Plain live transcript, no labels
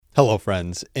Hello,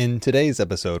 friends. In today's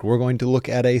episode, we're going to look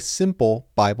at a simple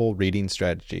Bible reading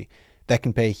strategy that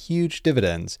can pay huge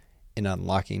dividends in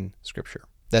unlocking Scripture.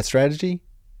 That strategy?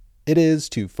 It is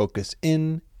to focus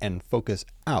in and focus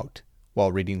out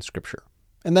while reading Scripture.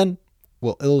 And then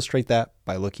we'll illustrate that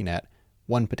by looking at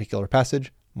one particular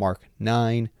passage, Mark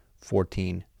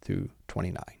 9:14 through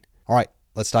 29. All right,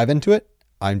 let's dive into it.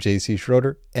 I'm J.C.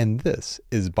 Schroeder, and this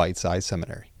is Bite Size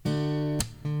Seminary.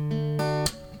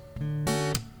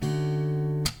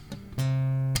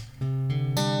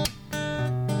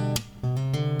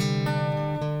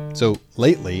 So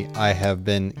lately, I have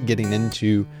been getting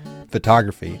into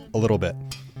photography a little bit,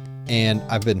 and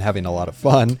I've been having a lot of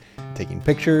fun taking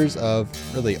pictures of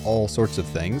really all sorts of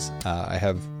things. I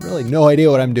have really no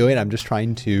idea what I'm doing. I'm just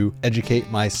trying to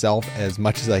educate myself as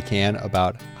much as I can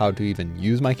about how to even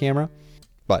use my camera,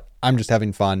 but I'm just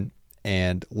having fun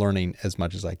and learning as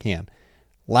much as I can.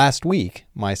 Last week,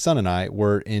 my son and I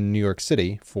were in New York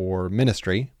City for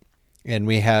ministry, and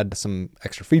we had some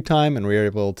extra free time, and we were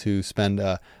able to spend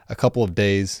a couple of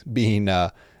days being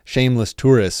shameless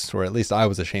tourists, or at least I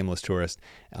was a shameless tourist.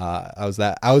 I was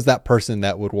that person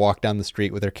that would walk down the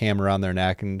street with their camera on their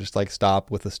neck and just like stop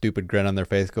with a stupid grin on their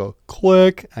face, go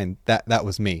click, and that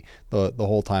was me the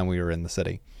whole time we were in the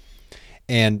city.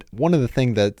 And one of the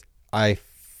things that I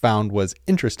found was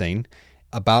interesting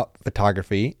about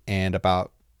photography and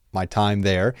about my time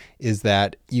there is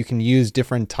that you can use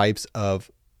different types of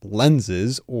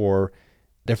lenses or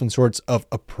different sorts of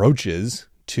approaches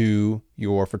to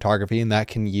your photography, and that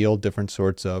can yield different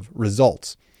sorts of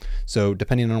results. So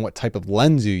depending on what type of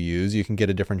lens you use, you can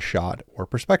get a different shot or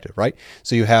perspective, right?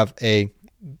 So you have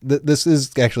this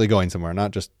is actually going somewhere, not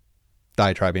just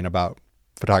diatribing about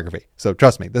photography. So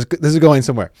trust me, this is going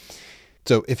somewhere.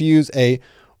 So if you use a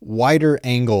wider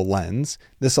angle lens,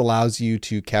 this allows you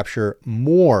to capture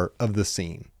more of the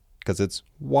scene because it's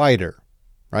wider,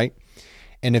 right?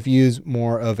 And if you use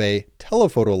more of a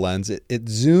telephoto lens, it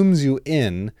zooms you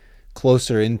in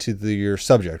closer into your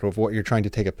subject of what you're trying to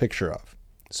take a picture of.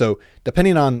 So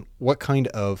depending on what kind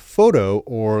of photo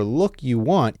or look you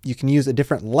want, you can use a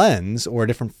different lens or a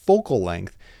different focal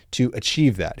length to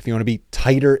achieve that. If you want to be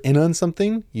tighter in on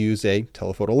something, use a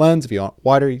telephoto lens. If you want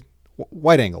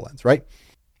wide angle lens, right?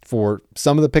 For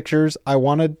some of the pictures I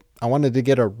wanted to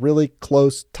get a really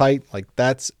close, tight, like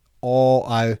that's all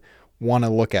I want to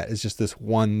look at is just this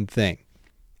one thing.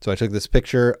 So I took this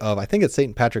picture of, I think it's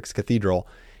St. Patrick's Cathedral,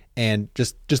 and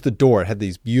just the door. It had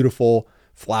these beautiful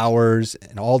flowers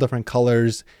in all different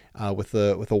colors with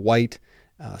a white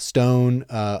stone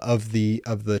of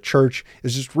the church. It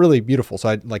was just really beautiful.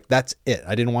 So that's it.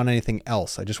 I didn't want anything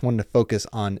else. I just wanted to focus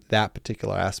on that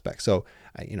particular aspect. So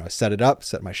I set it up,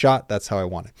 set my shot. That's how I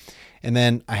want it. And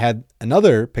then I had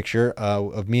another picture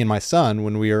of me and my son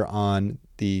when we were on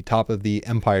the top of the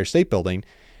Empire State Building.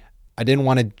 I didn't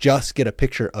want to just get a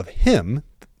picture of him.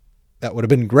 That would have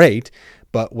been great.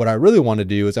 But what I really want to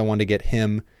do is I want to get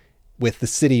him with the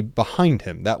city behind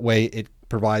him. That way it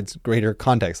provides greater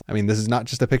context. I mean, this is not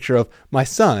just a picture of my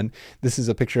son. This is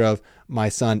a picture of my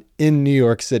son in New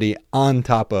York City on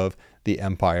top of the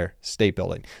Empire State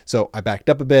Building. So I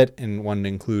backed up a bit and wanted to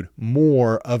include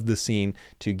more of the scene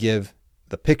to give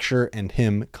the picture and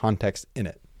him context in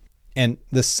it. And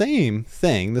the same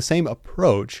thing, the same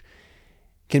approach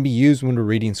can be used when we're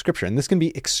reading Scripture. And this can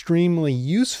be extremely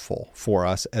useful for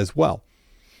us as well.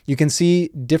 You can see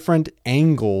different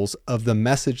angles of the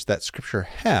message that Scripture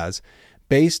has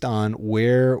based on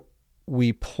where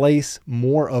we place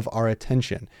more of our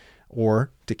attention.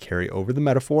 Or to carry over the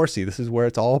metaphor, see, this is where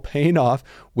it's all paying off,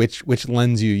 which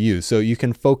lens you use. So you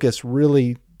can focus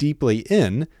really deeply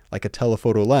in, like a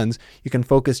telephoto lens, you can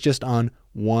focus just on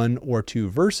one or two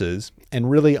verses and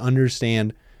really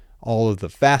understand all of the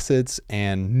facets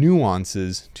and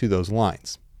nuances to those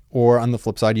lines. Or on the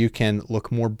flip side, you can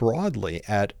look more broadly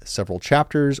at several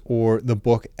chapters or the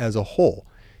book as a whole.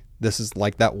 This is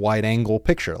like that wide angle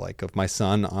picture, like of my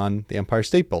son on the Empire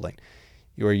State Building,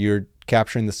 where you're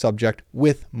capturing the subject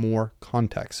with more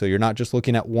context. So you're not just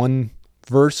looking at one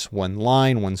verse, one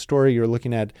line, one story. You're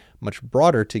looking at much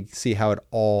broader to see how it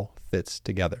all fits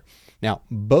together. Now,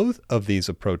 both of these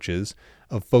approaches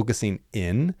of focusing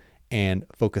in and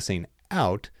focusing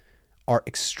out are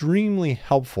extremely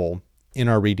helpful in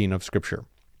our reading of Scripture.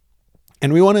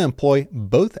 And we want to employ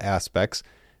both aspects,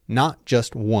 not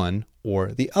just one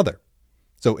or the other.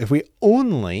 So if we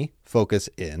only focus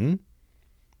in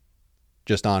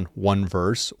just on one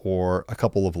verse or a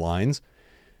couple of lines,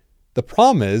 the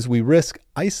problem is we risk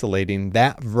isolating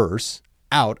that verse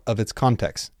out of its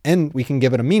context, and we can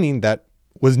give it a meaning that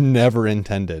was never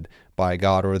intended by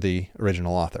God or the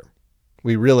original author.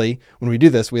 When we do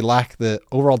this, we lack the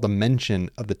overall dimension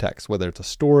of the text, whether it's a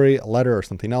story, a letter, or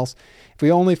something else. If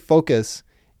we only focus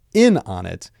in on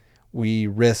it, we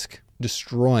risk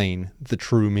destroying the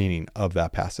true meaning of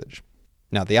that passage.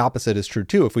 Now, the opposite is true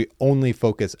too. If we only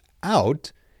focus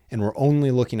out and we're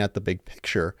only looking at the big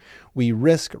picture, we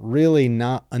risk really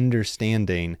not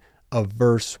understanding a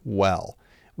verse well.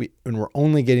 And we're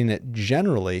only getting it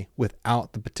generally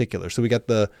without the particular. So we got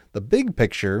the big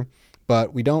picture,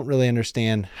 but we don't really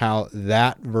understand how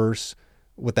that verse,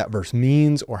 what that verse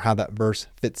means, or how that verse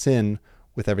fits in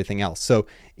with everything else. So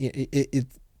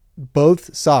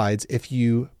both sides, if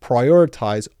you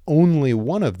prioritize only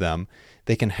one of them,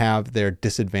 they can have their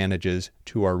disadvantages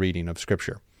to our reading of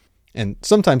Scripture. And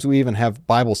sometimes we even have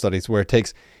Bible studies where it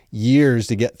takes years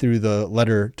to get through the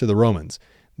letter to the Romans.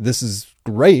 This is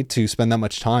great to spend that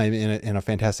much time in a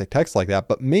fantastic text like that,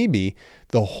 but maybe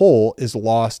the whole is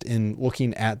lost in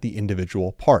looking at the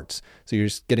individual parts. So you're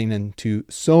just getting into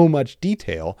so much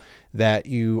detail that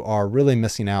you are really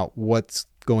missing out what's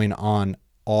going on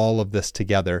all of this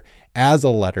together as a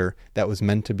letter that was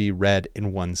meant to be read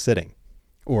in one sitting.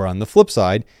 Or on the flip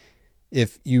side,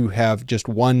 if you have just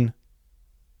one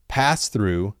pass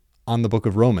through on the book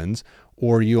of Romans,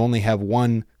 or you only have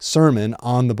one sermon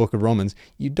on the book of Romans,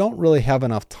 you don't really have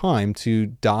enough time to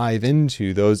dive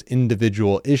into those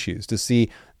individual issues, to see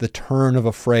the turn of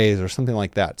a phrase or something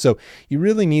like that. So you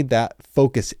really need that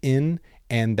focus in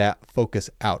and that focus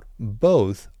out.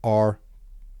 Both are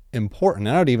important,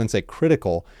 and I would even say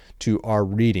critical to our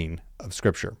reading of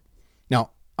Scripture.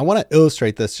 Now, I want to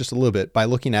illustrate this just a little bit by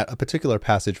looking at a particular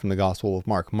passage from the Gospel of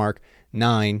Mark, Mark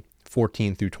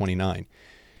 9:14 through 29.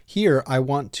 Here, I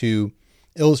want to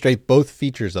illustrate both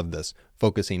features of this,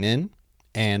 focusing in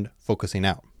and focusing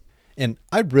out. And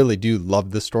I really do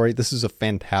love this story. This is a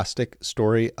fantastic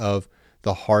story of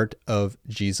the heart of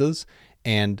Jesus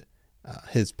and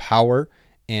his power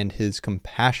and his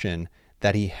compassion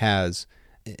that he has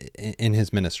in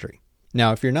his ministry.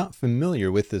 Now, if you're not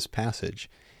familiar with this passage,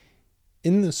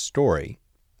 in this story,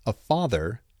 a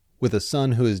father with a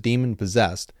son who is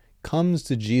demon-possessed comes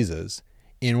to Jesus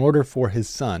in order for his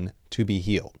son to be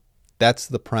healed. That's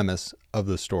the premise of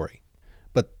the story.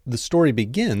 But the story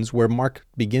begins where Mark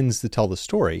begins to tell the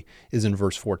story is in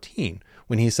verse 14,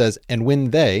 when he says, "And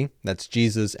when they," that's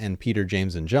Jesus and Peter,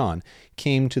 James, and John,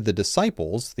 "came to the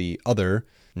disciples, the other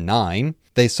 9,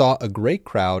 they saw a great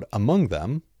crowd among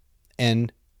them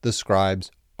and the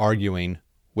scribes arguing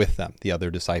with them," the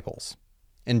other disciples.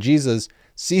 And Jesus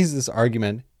sees this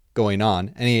argument going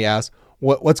on and he asks,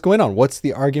 what's going on? What's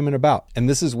the argument about? And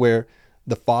this is where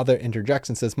the father interjects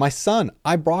and says, "My son,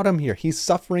 I brought him here. He's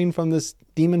suffering from this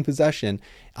demon possession.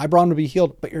 I brought him to be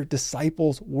healed, but your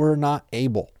disciples were not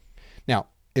able." Now,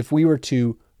 if we were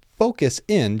to focus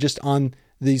in just on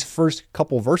these first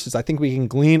couple verses, I think we can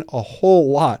glean a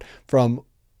whole lot from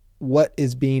what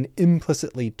is being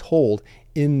implicitly told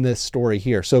in this story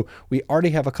here. So we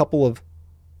already have a couple of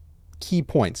key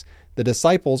points. The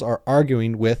disciples are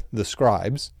arguing with the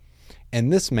scribes,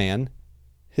 and this man,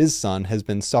 his son, has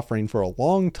been suffering for a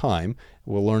long time.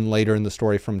 We'll learn later in the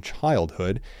story from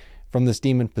childhood, from this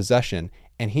demon possession,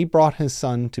 and he brought his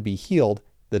son to be healed.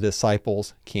 The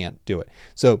disciples can't do it.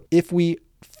 So if we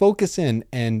focus in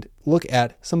and look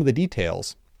at some of the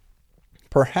details,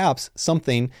 perhaps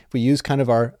something, if we use kind of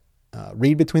our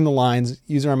read between the lines,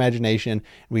 use our imagination,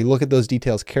 we look at those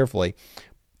details carefully,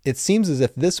 it seems as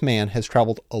if this man has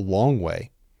traveled a long way.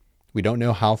 We don't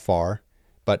know how far,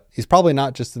 but he's probably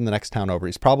not just in the next town over.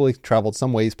 He's probably traveled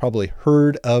some way. He's probably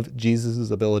heard of Jesus'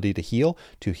 ability to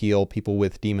heal people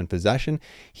with demon possession.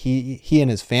 He and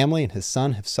his family and his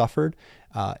son have suffered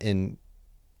in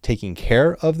taking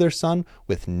care of their son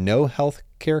with no health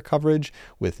care coverage,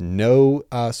 with no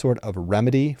sort of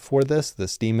remedy for this.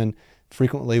 This demon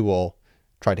frequently will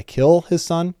try to kill his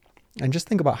son. And just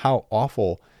think about how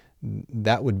awful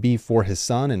that would be for his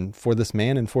son and for this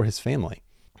man and for his family.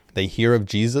 They hear of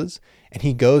Jesus, and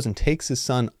he goes and takes his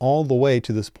son all the way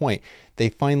to this point. They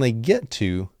finally get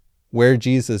to where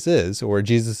Jesus is, or where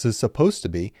Jesus is supposed to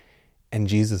be, and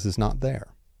Jesus is not there.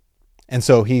 And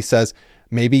so he says,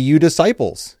 "Maybe you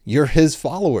disciples, you're his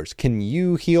followers. Can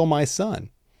you heal my son?"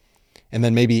 And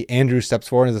then maybe Andrew steps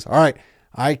forward and says, "All right,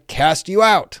 I cast you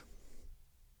out."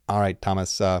 "All right,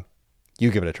 Thomas,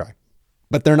 you give it a try."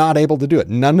 But they're not able to do it.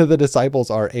 None of the disciples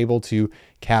are able to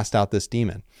cast out this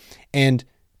demon. And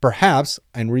perhaps,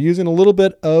 and we're using a little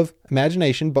bit of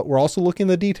imagination, but we're also looking at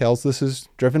the details. This is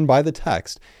driven by the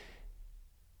text.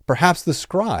 Perhaps the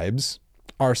scribes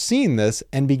are seeing this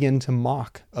and begin to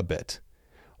mock a bit.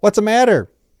 "What's the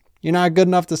matter? You're not a good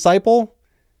enough disciple?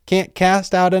 Can't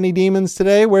cast out any demons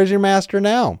today? Where's your master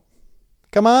now?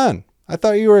 Come on. I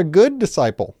thought you were a good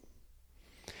disciple.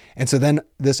 And so then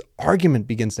this argument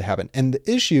begins to happen. And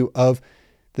the issue of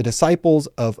the disciples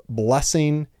of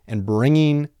blessing and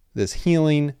bringing this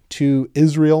healing to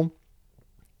Israel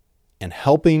and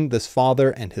helping this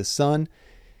father and his son,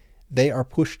 they are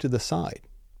pushed to the side.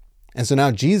 And so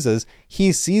now Jesus,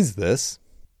 he sees this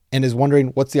and is wondering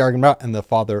what's the argument about, and the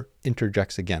father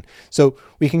interjects again. So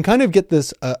we can kind of get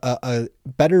this a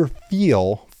better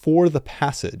feel for the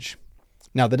passage.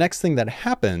 Now, the next thing that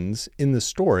happens in the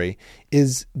story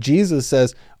is Jesus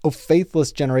says, "O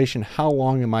faithless generation, how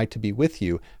long am I to be with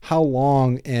you? How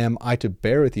long am I to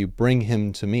bear with you? Bring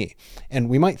him to me." And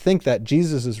we might think that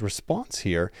Jesus' response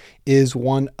here is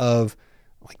one of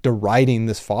like deriding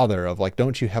this father of like,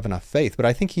 don't you have enough faith? But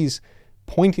I think he's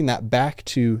pointing that back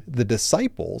to the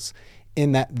disciples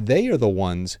in that they are the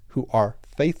ones who are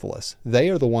faithless. They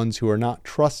are the ones who are not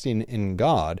trusting in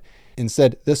God.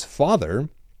 Instead, this father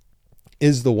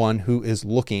is the one who is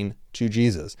looking to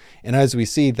Jesus. And as we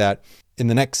see that in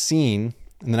the next scene,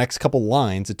 in the next couple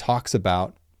lines, it talks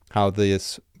about how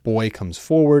this boy comes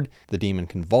forward, the demon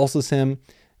convulses him.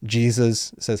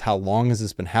 Jesus says, "How long has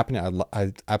this been happening?"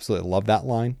 I absolutely love that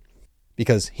line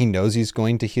because he knows he's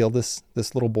going to heal this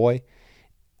little boy,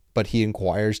 but he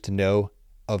inquires to know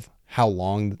of how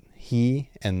long he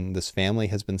and this family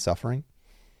has been suffering.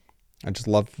 I just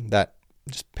love that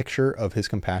just picture of his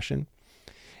compassion.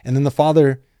 And then the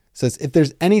father says, "If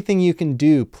there's anything you can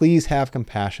do, please have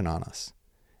compassion on us."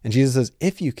 And Jesus says,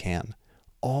 "If you can,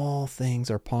 all things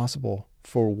are possible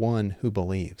for one who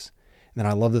believes." And then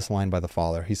I love this line by the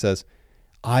father. He says,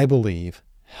 "I believe,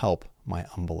 help my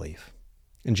unbelief."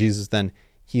 And Jesus then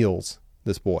heals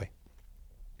this boy.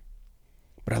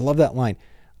 But I love that line,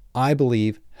 "I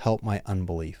believe, help my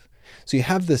unbelief." So you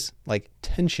have this like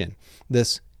tension,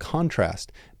 this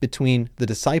contrast between the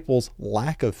disciples'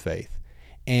 lack of faith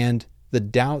and the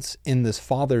doubts in this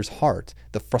father's heart,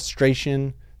 the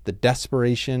frustration, the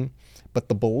desperation, but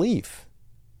the belief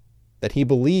that he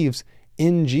believes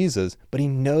in Jesus, but he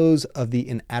knows of the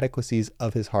inadequacies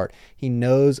of his heart. He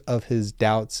knows of his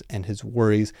doubts and his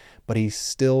worries, but he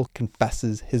still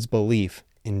confesses his belief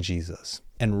in Jesus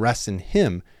and rests in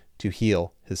him to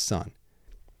heal his son.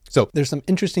 So there's some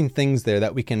interesting things there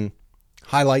that we can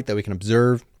highlight, that we can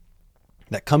observe,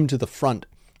 that come to the front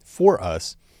for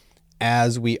us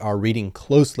as we are reading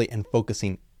closely and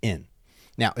focusing in.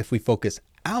 Now, if we focus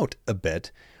out a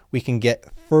bit, we can get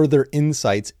further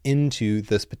insights into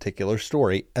this particular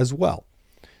story as well.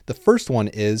 The first one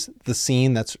is the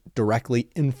scene that's directly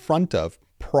in front of,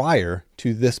 prior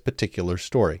to this particular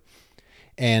story.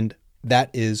 And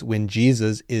that is when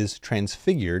Jesus is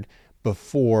transfigured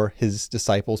before his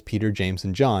disciples, Peter, James,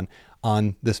 and John,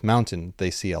 on this mountain. They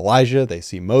see Elijah, they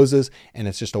see Moses, and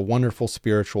it's just a wonderful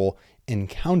spiritual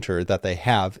encounter that they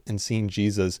have in seeing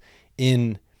Jesus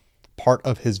in part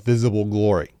of his visible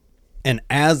glory. And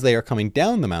as they are coming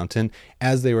down the mountain,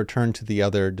 as they return to the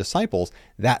other disciples,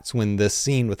 that's when this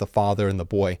scene with the father and the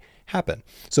boy happen.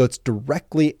 So it's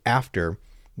directly after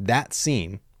that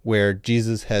scene where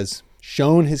Jesus has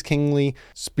shown his kingly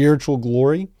spiritual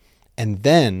glory, and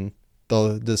then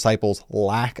the disciples'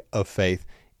 lack of faith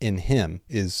in him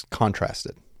is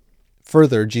contrasted.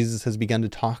 Further, Jesus has begun to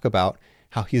talk about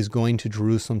how he is going to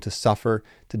Jerusalem to suffer,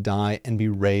 to die, and be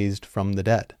raised from the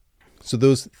dead. So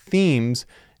those themes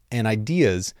and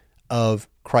ideas of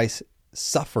Christ's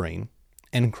suffering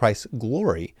and Christ's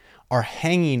glory are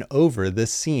hanging over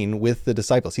this scene with the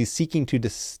disciples. He's seeking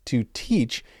to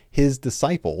teach his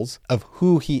disciples of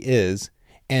who he is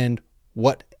and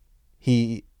what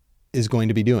he is going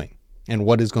to be doing and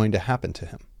what is going to happen to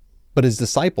him. But his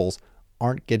disciples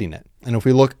aren't getting it. And if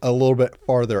we look a little bit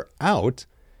farther out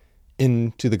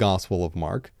into the Gospel of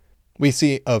Mark, we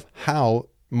see of how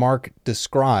Mark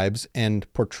describes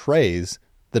and portrays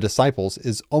the disciples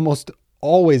is almost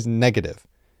always negative.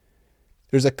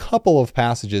 There's a couple of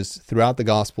passages throughout the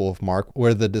Gospel of Mark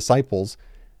where the disciples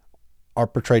are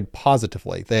portrayed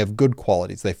positively. They have good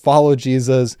qualities. They follow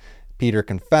Jesus. Peter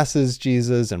confesses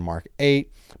Jesus in Mark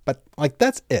 8. But like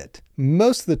that's it.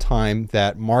 Most of the time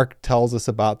that Mark tells us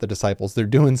about the disciples, they're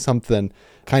doing something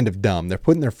kind of dumb. They're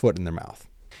putting their foot in their mouth.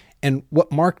 And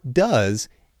what Mark does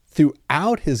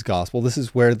throughout his gospel, this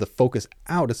is where the focus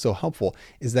out is so helpful,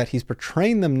 is that he's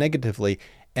portraying them negatively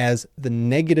as the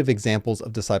negative examples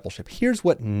of discipleship. Here's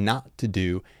what not to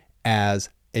do as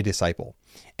a disciple.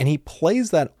 And he plays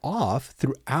that off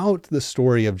throughout the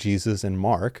story of Jesus in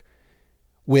Mark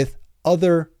with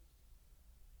other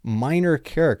minor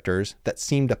characters that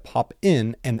seem to pop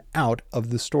in and out of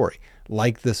the story,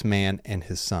 like this man and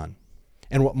his son.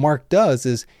 And what Mark does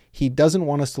is he doesn't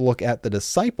want us to look at the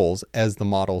disciples as the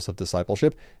models of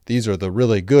discipleship. These are the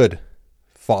really good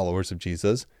followers of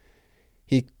Jesus,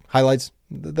 he highlights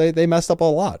they messed up a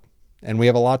lot, and we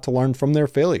have a lot to learn from their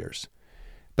failures.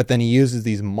 But then he uses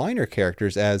these minor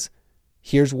characters as,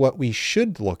 here's what we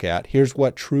should look at. Here's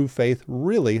what true faith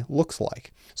really looks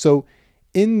like. So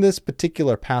in this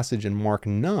particular passage in Mark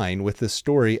 9, with this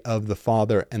story of the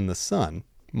Father and the Son,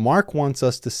 Mark wants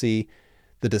us to see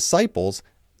the disciples,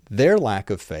 their lack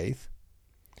of faith,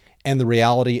 and the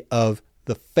reality of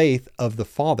the faith of the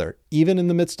Father. Even in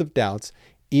the midst of doubts,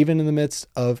 even in the midst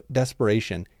of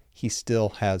desperation, he still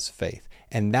has faith.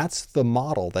 And that's the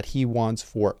model that he wants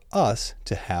for us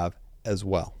to have as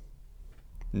well.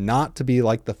 Not to be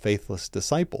like the faithless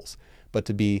disciples, but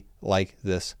to be like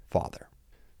this Father.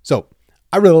 So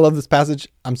I really love this passage.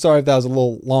 I'm sorry if that was a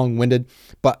little long-winded,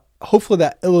 but hopefully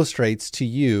that illustrates to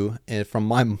you, from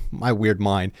my weird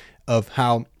mind, of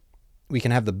how we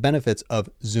can have the benefits of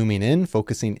zooming in,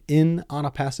 focusing in on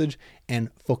a passage, and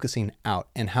focusing out,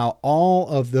 and how all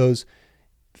of those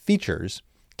features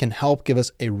can help give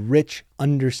us a rich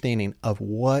understanding of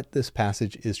what this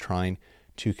passage is trying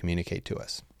to communicate to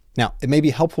us. Now, it may be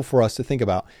helpful for us to think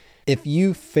about if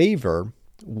you favor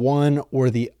one or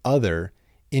the other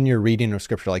in your reading of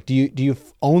Scripture. Like, do you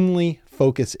only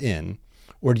focus in,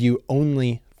 or do you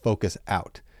only focus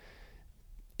out?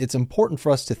 It's important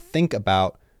for us to think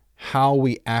about how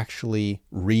we actually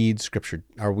read Scripture.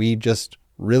 Are we just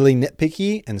really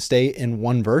nitpicky and stay in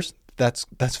one verse? That's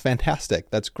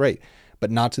fantastic. That's great, but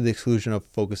not to the exclusion of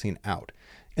focusing out.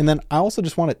 And then I also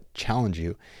just want to challenge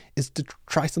you is to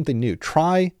try something new.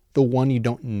 Try the one you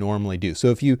don't normally do. So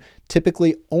if you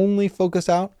typically only focus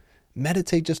out,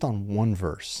 meditate just on one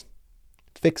verse.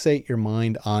 Fixate your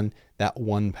mind on that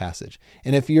one passage.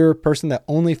 And if you're a person that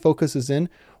only focuses in,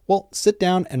 well, sit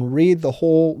down and read the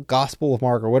whole Gospel of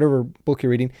Mark or whatever book you're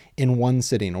reading in one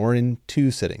sitting or in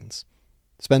two sittings.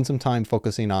 Spend some time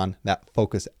focusing on that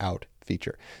focus out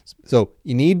feature. So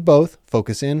you need both,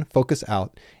 focus in, focus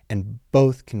out, and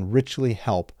both can richly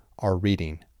help our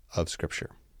reading of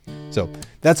Scripture. So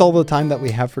that's all the time that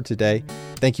we have for today.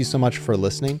 Thank you so much for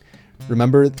listening.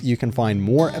 Remember, you can find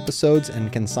more episodes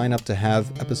and can sign up to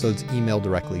have episodes emailed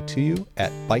directly to you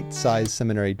at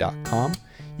bitesizeseminary.com.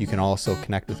 You can also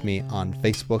connect with me on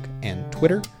Facebook and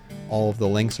Twitter. All of the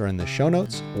links are in the show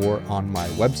notes or on my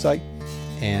website.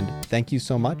 And thank you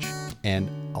so much, and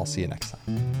I'll see you next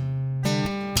time.